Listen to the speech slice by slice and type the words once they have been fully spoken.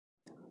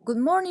Good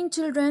morning,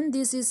 children.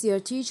 This is your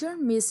teacher,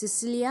 Miss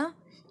Cecilia,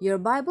 your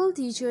Bible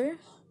teacher.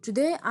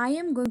 Today I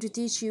am going to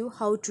teach you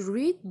how to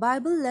read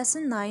Bible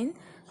Lesson 9,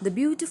 The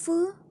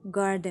Beautiful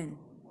Garden.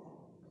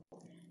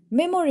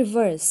 Memory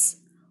verse: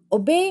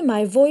 Obey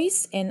my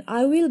voice and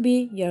I will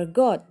be your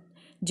God.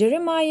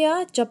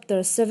 Jeremiah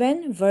chapter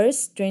 7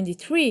 verse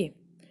 23.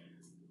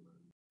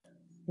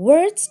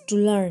 Words to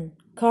learn: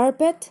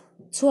 carpet,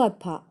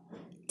 tuapa,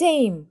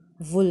 tame,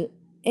 vul,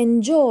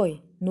 enjoy,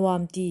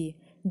 nuamti,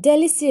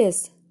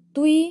 delicious,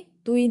 tui,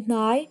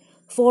 tuinai,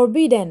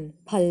 forbidden,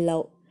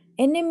 phallo,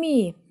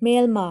 enemy,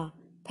 melma,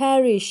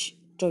 perish,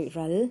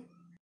 toiral.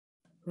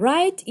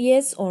 Write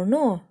yes or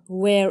no.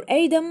 Were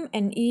Adam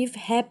and Eve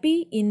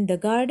happy in the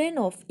Garden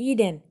of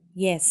Eden?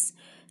 Yes.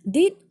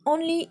 Did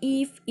only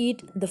Eve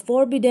eat the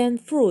forbidden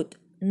fruit?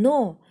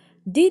 No.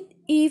 Did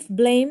Eve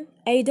blame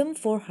Adam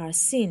for her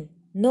sin?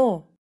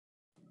 No.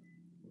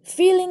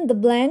 Fill in the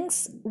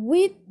blanks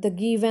with the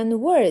given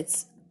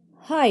words.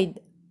 Hide,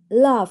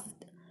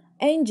 laughed,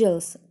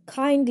 angels,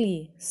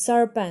 kindly,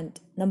 serpent.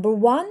 Number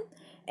 1,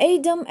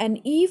 Adam and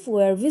Eve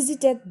were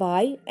visited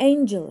by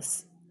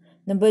angels.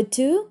 Number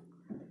 2,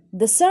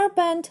 the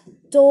serpent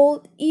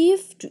told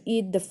Eve to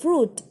eat the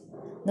fruit.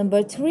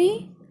 Number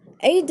 3,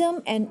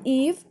 Adam and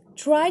Eve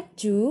tried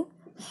to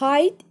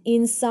hide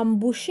in some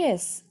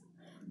bushes.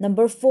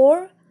 Number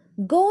 4,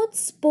 God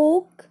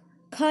spoke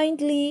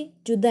kindly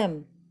to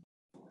them.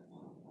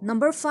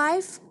 Number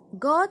 5,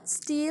 God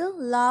still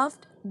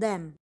loved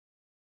them.